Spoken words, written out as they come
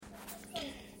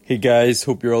Hey guys,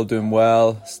 hope you're all doing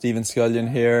well. Stephen Scullion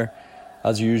here.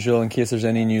 As usual, in case there's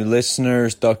any new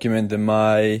listeners, documenting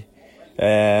my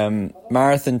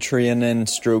marathon training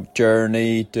stroke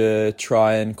journey to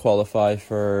try and qualify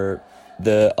for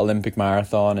the Olympic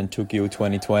marathon in Tokyo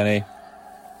 2020.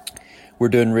 We're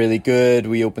doing really good.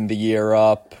 We opened the year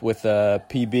up with a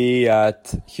PB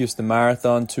at Houston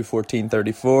Marathon,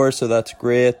 2:14:34, so that's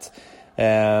great.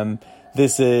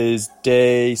 This is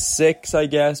day 6, I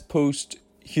guess, post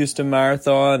Houston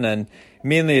Marathon, and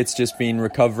mainly it's just been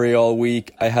recovery all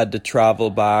week. I had to travel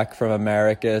back from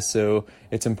America, so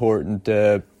it's important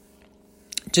to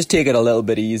just take it a little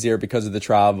bit easier because of the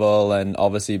travel and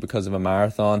obviously because of a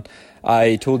marathon.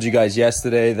 I told you guys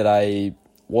yesterday that I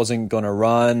wasn't going to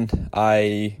run.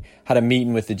 I had a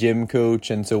meeting with the gym coach,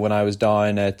 and so when I was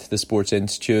down at the Sports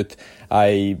Institute,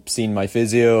 I seen my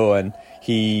physio, and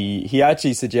he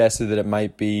actually suggested that it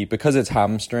might be, because it's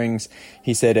hamstrings,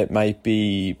 he said it might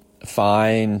be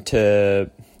fine to,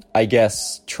 I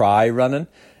guess, try running.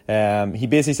 He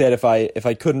basically said if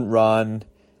I couldn't run,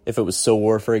 if it was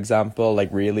sore, for example, like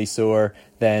really sore,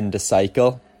 then to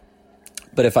cycle.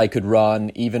 But if I could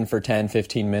run even for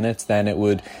 10-15 minutes, then it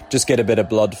would just get a bit of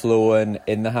blood flowing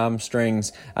in the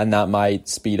hamstrings, and that might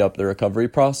speed up the recovery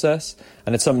process.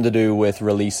 And it's something to do with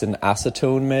releasing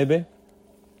acetone, maybe.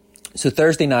 So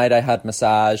Thursday night I had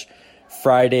massage.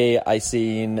 Friday I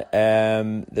seen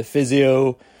the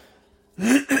physio.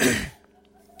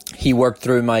 He worked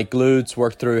through my glutes,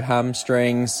 worked through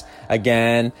hamstrings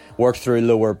again, worked through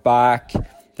lower back.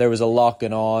 There was a lot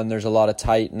going on. There's a lot of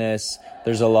tightness.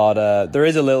 There is a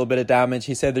little bit of damage.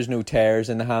 He said there's no tears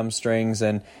in the hamstrings,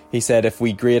 and he said if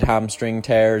we grade hamstring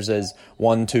tears as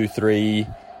 1, 2, 3,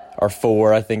 or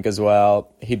 4, I think as well.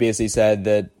 He basically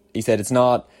said it's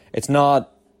not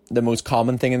the most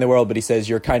common thing in the world, but he says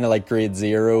you're kind of like grade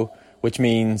 0, which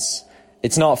means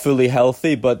it's not fully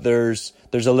healthy, but there's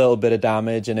a little bit of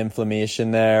damage and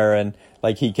inflammation there, and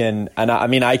like he can, and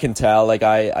I can tell, like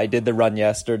I did the run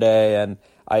yesterday, and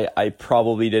I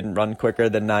probably didn't run quicker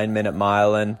than 9-minute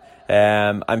miling.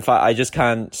 I just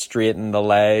can't straighten the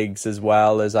legs as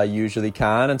well as I usually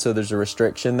can, and so there's a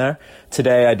restriction there.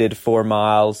 Today I did 4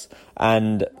 miles,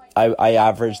 and I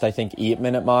averaged, I think,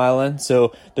 8-minute miling.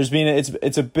 So there's been,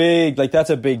 it's a big, like that's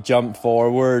a big jump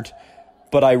forward,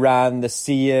 but I ran the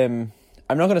same,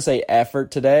 I'm not going to say effort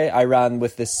today. I ran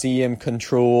with the same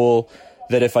control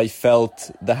that if I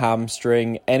felt the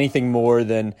hamstring anything more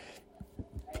than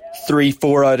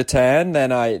 3-4 out of 10,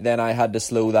 then I had to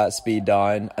slow that speed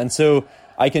down. And so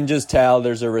I can just tell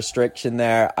there's a restriction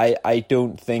there. I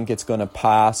don't think it's going to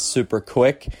pass super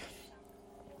quick.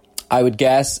 I would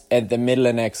guess at the middle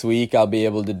of next week I'll be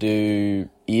able to do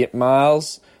 8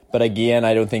 miles. But again,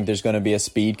 I don't think there's going to be a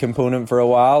speed component for a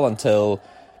while until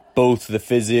both the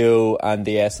physio and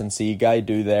the S&C guy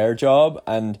do their job.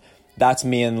 And that's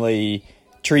mainly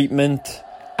treatment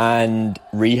and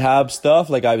rehab stuff.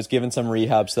 Like I was given some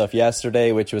rehab stuff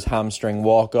yesterday, which was hamstring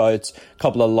walkouts, a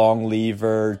couple of long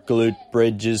lever, glute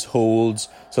bridges, holds.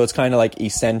 So it's kind of like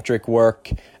eccentric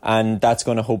work, and that's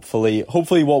going to hopefully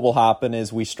what will happen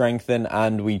is we strengthen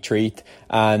and we treat,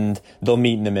 and they'll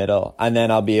meet in the middle, and then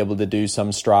I'll be able to do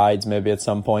some strides maybe at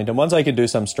some point. And once I can do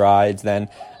some strides, then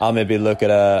I'll maybe look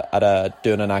at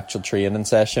doing an actual training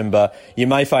session. But you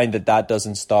might find that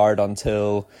doesn't start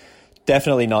until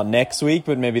definitely not next week,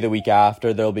 but maybe the week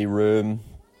after there'll be room.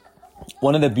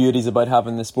 One of the beauties about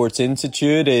having the Sports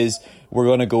Institute is I'm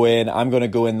going to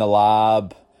go in the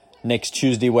lab next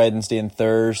Tuesday, Wednesday and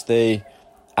Thursday,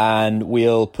 and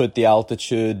we'll put the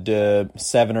altitude to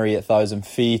 7,000 or 8,000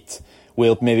 feet.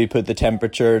 We'll maybe put the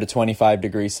temperature to 25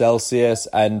 degrees Celsius,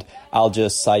 and I'll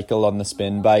just cycle on the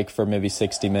spin bike for maybe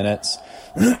 60 minutes.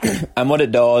 And what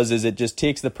it does is it just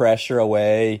takes the pressure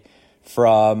away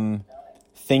from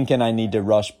thinking I need to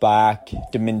rush back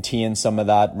to maintain some of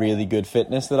that really good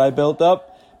fitness that I built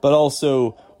up. But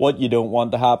also what you don't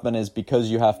want to happen is, because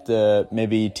you have to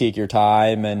maybe take your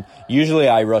time, and usually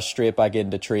I rush straight back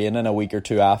into training a week or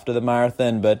 2 after the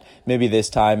marathon, but maybe this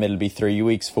time it'll be 3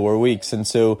 weeks, 4 weeks. And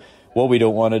so what we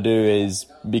don't want to do is,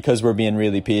 because we're being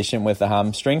really patient with the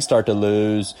hamstring, start to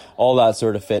lose all that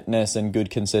sort of fitness and good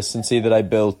consistency that I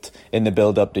built in the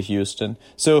build up to Houston.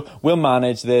 So we'll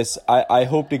manage this. I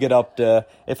hope to get up to,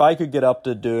 if I could get up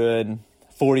to doing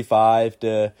 45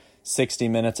 to 60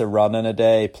 minutes of running a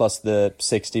day plus the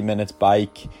 60 minutes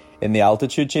bike in the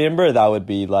altitude chamber, that would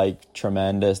be like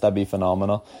tremendous. That'd be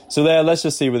phenomenal. So there, let's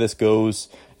just see where this goes.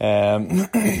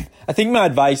 I think my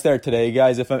advice there today,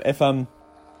 guys,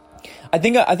 I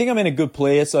think I'm in a good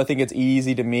place, so I think it's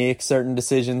easy to make certain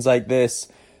decisions like this.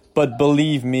 But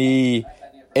believe me,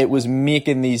 it was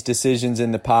making these decisions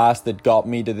in the past that got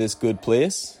me to this good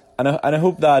place. And I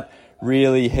hope that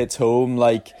really hits home.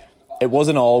 Like, it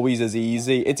wasn't always as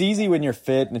easy. It's easy when you're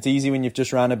fit, and it's easy when you've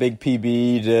just ran a big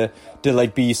PB to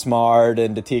like be smart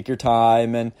and to take your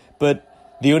time. But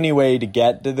the only way to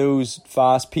get to those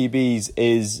fast PBs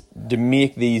is to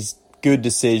make these good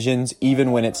decisions,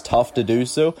 even when it's tough to do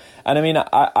so. And I mean,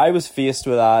 I was faced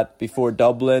with that before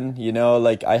Dublin, you know,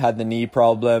 like I had the knee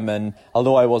problem, and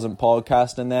although I wasn't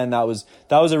podcasting then, that was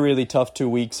a really tough 2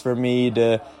 weeks for me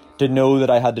to know that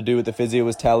I had to do what the physio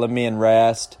was telling me and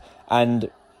rest.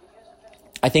 And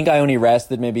I think I only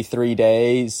rested maybe 3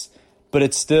 days, but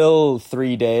it's still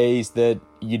 3 days that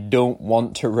you don't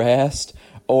want to rest.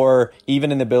 Or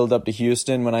even in the build up to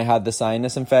Houston, when I had the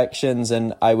sinus infections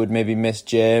and I would maybe miss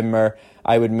gym, or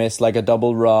I would miss like a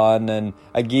double run. And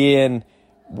again,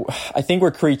 I think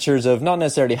we're creatures of not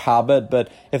necessarily habit, but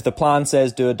if the plan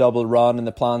says do a double run and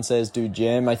the plan says do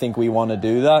gym, I think we want to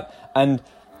do that. And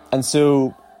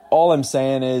so all I'm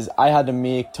saying is I had to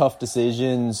make tough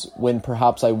decisions when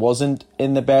perhaps I wasn't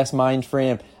in the best mind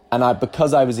frame. And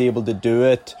because I was able to do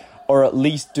it, or at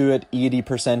least do it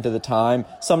 80% of the time.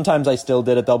 Sometimes I still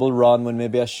did a double run when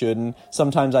maybe I shouldn't.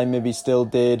 Sometimes I maybe still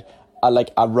did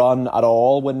a run at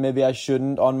all when maybe I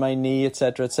shouldn't on my knee,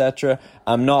 etc., etc.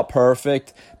 I'm not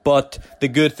perfect, but the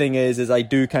good thing is I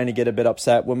do kind of get a bit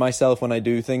upset with myself when I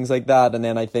do things like that, and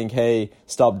then I think, hey,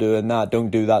 stop doing that. Don't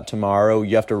do that tomorrow.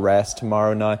 You have to rest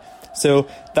tomorrow now. So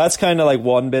that's kind of like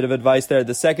one bit of advice there.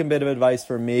 The second bit of advice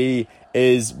for me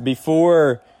is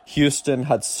before Houston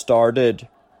had started,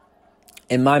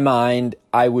 in my mind,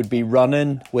 I would be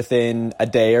running within a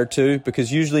day or two,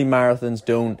 because usually marathons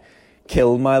don't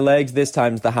kill my legs. This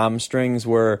time the hamstrings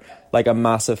were like a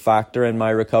massive factor in my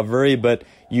recovery, but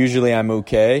usually I'm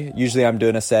okay. Usually I'm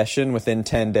doing a session within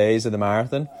 10 days of the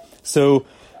marathon. So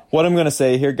what I'm going to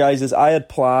say here, guys, is I had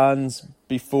plans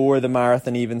before the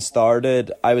marathon even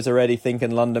started. I was already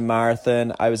thinking London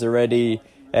Marathon. I was already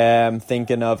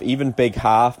thinking of even big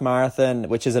half marathon,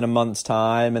 which is in a month's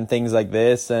time, and things like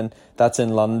this, and that's in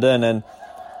London.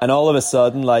 And all of a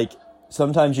sudden, like,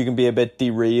 sometimes you can be a bit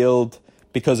derailed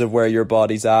because of where your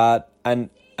body's at, and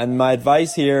my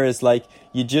advice here is, like,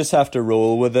 you just have to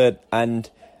roll with it and,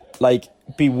 like,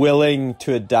 be willing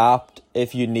to adapt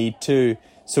if you need to.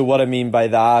 So what I mean by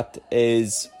that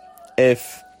is,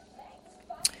 if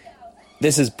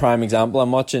this is prime example,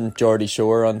 I'm watching Geordie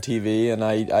Shore on TV, and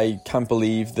I can't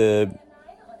believe the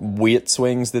weight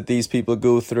swings that these people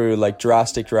go through, like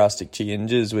drastic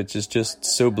changes, which is just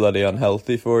so bloody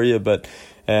unhealthy for you. But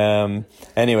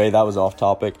anyway, that was off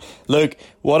topic. Look,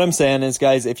 what I'm saying is,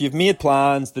 guys, if you've made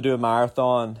plans to do a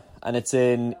marathon and it's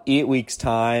in 8 weeks'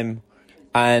 time,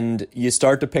 and you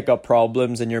start to pick up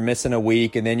problems and you're missing a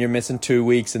week, and then you're missing 2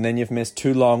 weeks, and then you've missed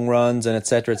 2 long runs, and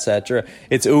etc., etc.,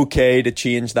 it's okay to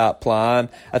change that plan.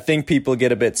 I think people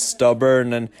get a bit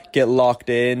stubborn and get locked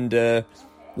into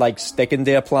like sticking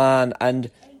to a plan, and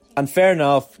fair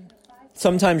enough,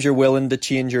 sometimes you're willing to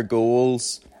change your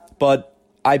goals, but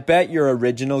I bet your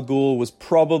original goal was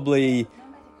probably,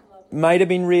 might have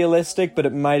been realistic, but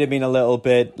it might have been a little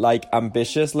bit like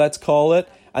ambitious, let's call it.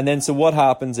 And then so what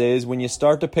happens is, when you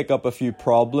start to pick up a few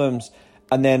problems,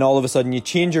 and then all of a sudden you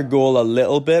change your goal a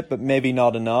little bit, but maybe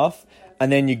not enough,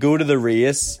 and then you go to the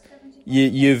race,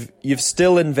 you've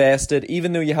still invested,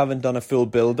 even though you haven't done a full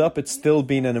build up, it's still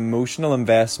been an emotional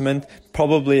investment,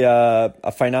 probably a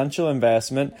financial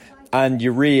investment, and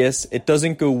you race, it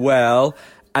doesn't go well,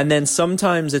 and then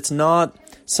sometimes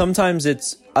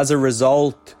it's as a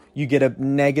result you get a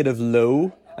negative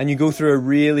low, and you go through a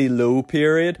really low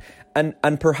period.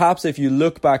 And perhaps if you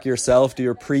look back yourself to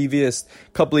your previous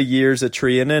couple of years of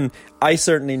training, I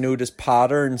certainly noticed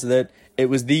patterns that it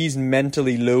was these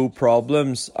mentally low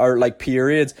problems, or like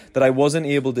periods, that I wasn't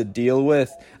able to deal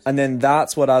with. And then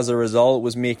that's what, as a result,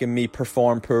 was making me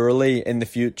perform poorly in the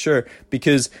future.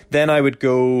 Because then I would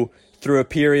go through a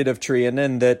period of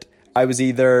training that I was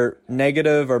either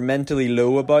negative or mentally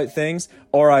low about things,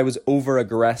 or I was over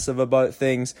aggressive about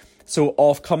things. So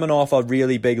coming off a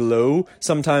really big low,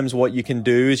 sometimes what you can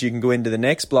do is you can go into the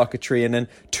next block of training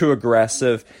too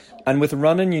aggressive. And with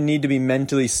running, you need to be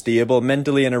mentally stable,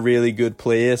 mentally in a really good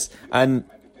place. And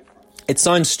it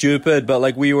sounds stupid, but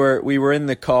like we were in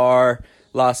the car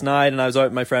last night, and I was out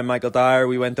with my friend Michael Dyer.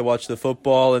 We went to watch the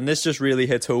football, and this just really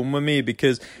hits home with me,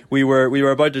 because we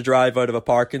were about to drive out of a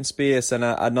parking space, and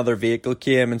another vehicle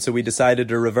came, and so we decided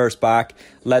to reverse back,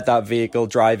 let that vehicle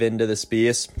drive into the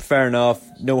space. Fair enough,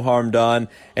 no harm done.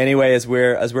 Anyway, as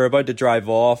we're about to drive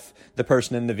off, the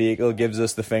person in the vehicle gives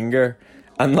us the finger,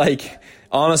 And like,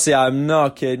 honestly, I'm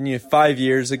not kidding you. 5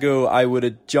 years ago, I would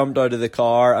have jumped out of the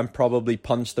car and probably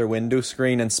punched their window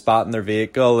screen and spat in their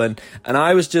vehicle. And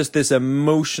I was just this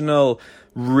emotional,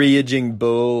 raging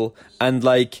bull. And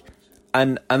like,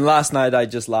 and last night I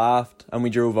just laughed and we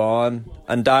drove on.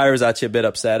 And Dyer was actually a bit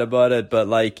upset about it, but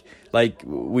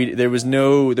there was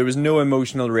no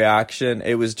emotional reaction.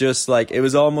 It was just like, it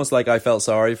was almost like I felt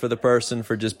sorry for the person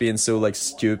for just being so like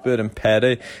stupid and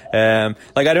petty.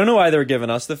 Like, I don't know why they were giving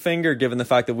us the finger, given the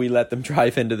fact that we let them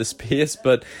drive into the space,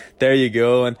 but there you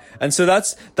go. And so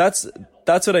that's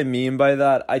what I mean by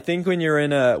that. I think when you're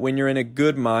in a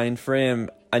good mind frame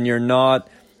and you're not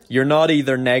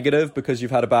either negative because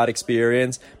you've had a bad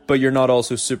experience, but you're not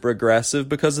also super aggressive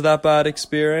because of that bad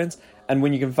experience. And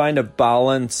when you can find a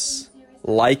balance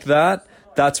like that,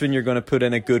 that's when you're going to put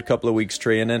in a good couple of weeks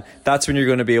training. That's when you're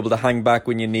going to be able to hang back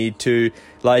when you need to.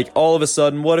 Like, all of a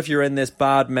sudden, what if you're in this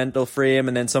bad mental frame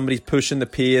and then somebody's pushing the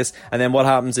pace, and then what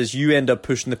happens is you end up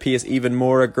pushing the pace even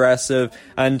more aggressive,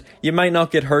 and you might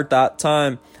not get hurt that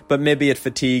time, but maybe it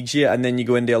fatigues you, and then you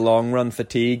go into a long run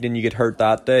fatigued and you get hurt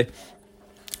that day.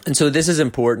 And so this is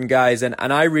important, guys, and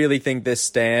I really think this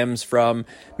stems from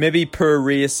maybe poor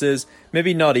races,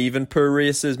 maybe not even poor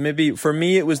races. Maybe for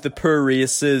me it was the poor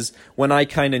races when I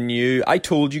kind of knew. I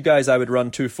told you guys I would run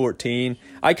 2:14.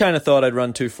 I kind of thought I'd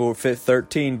run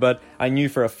 2:13, but I knew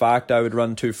for a fact I would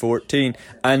run 2:14.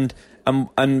 And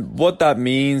what that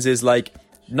means is, like,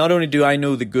 not only do I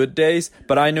know the good days,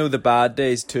 but I know the bad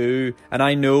days too. And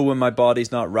I know when my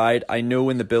body's not right. I know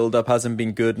when the build-up hasn't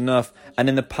been good enough. And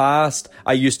in the past,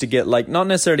 I used to get, like, not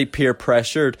necessarily peer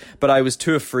pressured, but I was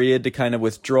too afraid to kind of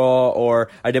withdraw, or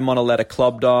I didn't want to let a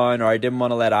club down, or I didn't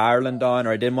want to let Ireland down,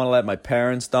 or I didn't want to let my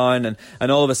parents down.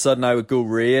 And all of a sudden I would go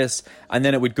race, and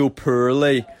then it would go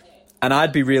poorly. And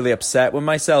I'd be really upset with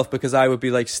myself because I would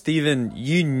be like, Stephen,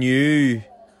 you knew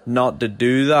not to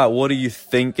do that. What are you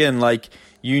thinking? Like,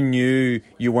 you knew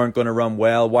you weren't going to run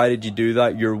well. Why did you do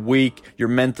that? You're weak. You're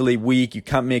mentally weak. You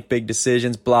can't make big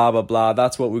decisions, blah, blah, blah.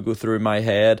 That's what would go through my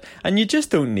head. And you just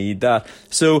don't need that.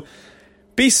 So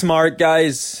be smart,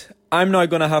 guys. I'm now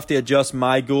going to have to adjust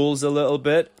my goals a little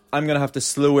bit. I'm going to have to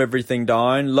slow everything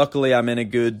down. Luckily, I'm in a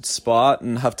good spot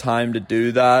and have time to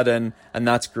do that. And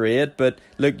that's great. But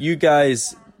look, you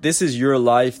guys, this is your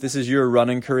life. This is your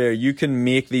running career. You can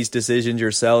make these decisions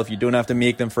yourself. You don't have to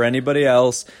make them for anybody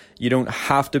else. You don't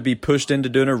have to be pushed into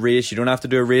doing a race. You don't have to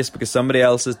do a race because somebody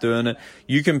else is doing it.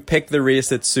 You can pick the race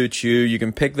that suits you. You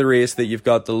can pick the race that you've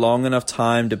got the long enough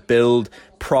time to build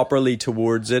properly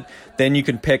towards it. Then you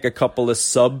can pick a couple of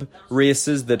sub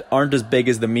races that aren't as big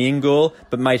as the main goal,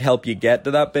 but might help you get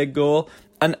to that big goal.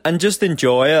 And just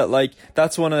enjoy it. Like,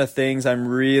 that's one of the things I'm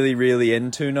really, really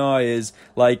into now is,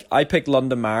 like, I picked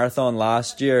London Marathon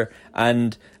last year,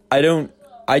 and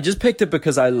I just picked it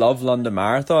because I love London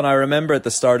Marathon. I remember at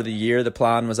the start of the year, the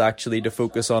plan was actually to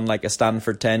focus on like a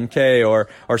Stanford 10K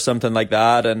or something like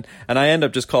that. And I end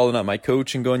up just calling up my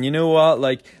coach and going, you know what,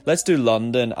 like, let's do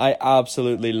London. I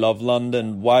absolutely love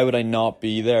London. Why would I not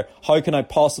be there? How can I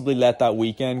possibly let that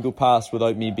weekend go past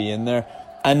without me being there?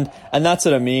 And that's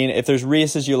what I mean. If there's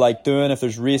races you like doing, if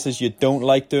there's races you don't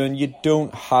like doing, you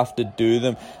don't have to do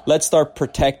them. Let's start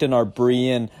protecting our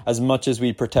brain as much as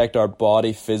we protect our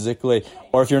body physically.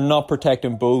 Or if you're not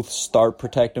protecting both, start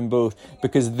protecting both,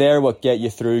 because they're what get you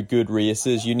through good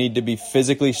races. You need to be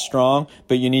physically strong,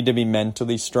 but you need to be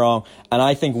mentally strong. And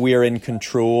I think we're in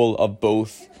control of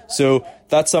both. So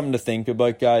that's something to think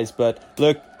about, guys. But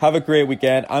look, have a great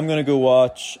weekend. I'm going to go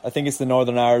watch, I think it's the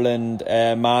Northern Ireland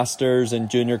Masters and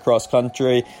Junior Cross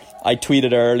Country. I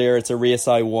tweeted earlier, it's a race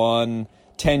I won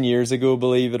 10 years ago,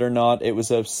 believe it or not. It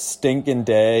was a stinking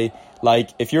day. Like,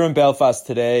 if you're in Belfast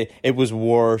today, it was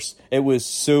worse. It was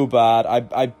so bad.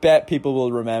 I bet people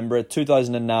will remember it.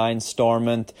 2009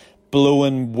 Stormont,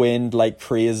 blowing wind like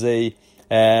crazy.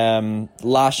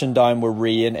 Lashing down with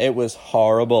rain. It was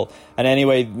horrible. And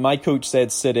anyway, my coach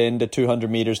said sit in to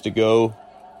 200 meters to go.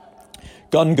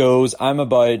 Gun goes. I'm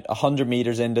about 100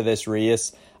 meters into this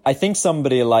race. I think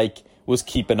somebody was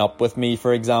keeping up with me,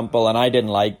 for example, and I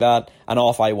didn't like that. And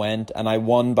off I went, and I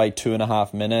won by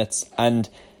 2.5 minutes. And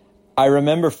I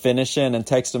remember finishing and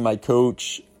texting my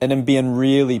coach and him being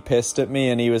really pissed at me.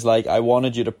 And he was like, I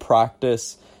wanted you to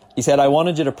practice. He said, I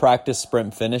wanted you to practice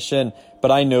sprint finishing, but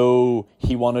I know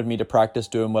he wanted me to practice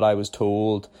doing what I was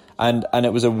told. And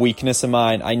it was a weakness of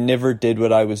mine. I never did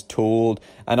what I was told.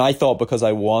 And I thought because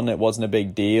I won, it wasn't a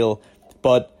big deal.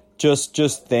 But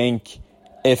just think,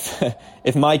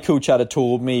 if my coach had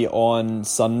told me on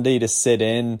Sunday to sit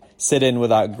in with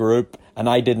that group and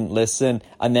I didn't listen,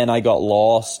 and then I got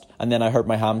lost, and then I hurt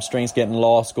my hamstrings getting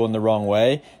lost, going the wrong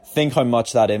way. Think how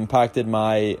much that impacted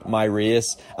my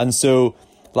race. And so,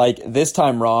 like, this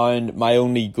time round, my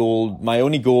only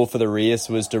goal for the race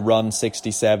was to run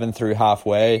 67 through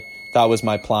halfway. That was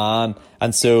my plan.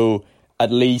 And so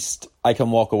at least I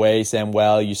can walk away saying,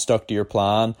 well, you stuck to your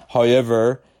plan.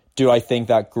 However, do I think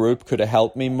that group could have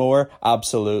helped me more?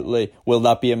 Absolutely. Will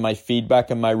that be in my feedback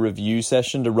and my review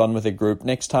session to run with a group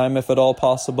next time, if at all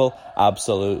possible?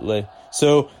 Absolutely.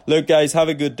 So, look, guys, have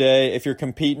a good day. If you're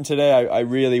competing today, I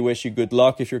really wish you good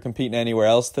luck. If you're competing anywhere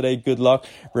else today, good luck.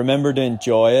 Remember to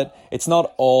enjoy it. It's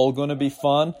not all going to be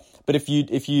fun, but if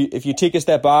you take a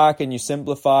step back and you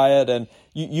simplify it, and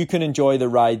you can enjoy the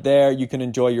ride there, you can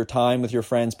enjoy your time with your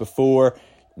friends before.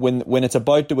 When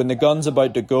the gun's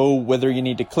about to go, whether you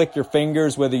need to click your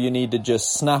fingers, whether you need to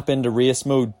just snap into race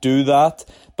mode, do that.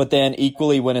 But then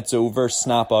equally, when it's over,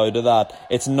 snap out of that.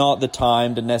 It's not the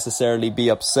time to necessarily be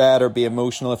upset or be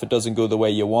emotional if it doesn't go the way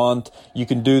you want. You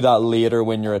can do that later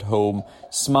when you're at home.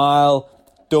 Smile.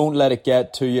 Don't let it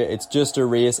get to you. It's just a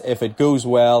race. If it goes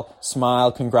well,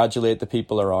 smile, congratulate the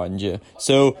people around you.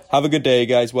 So have a good day,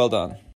 guys. Well done.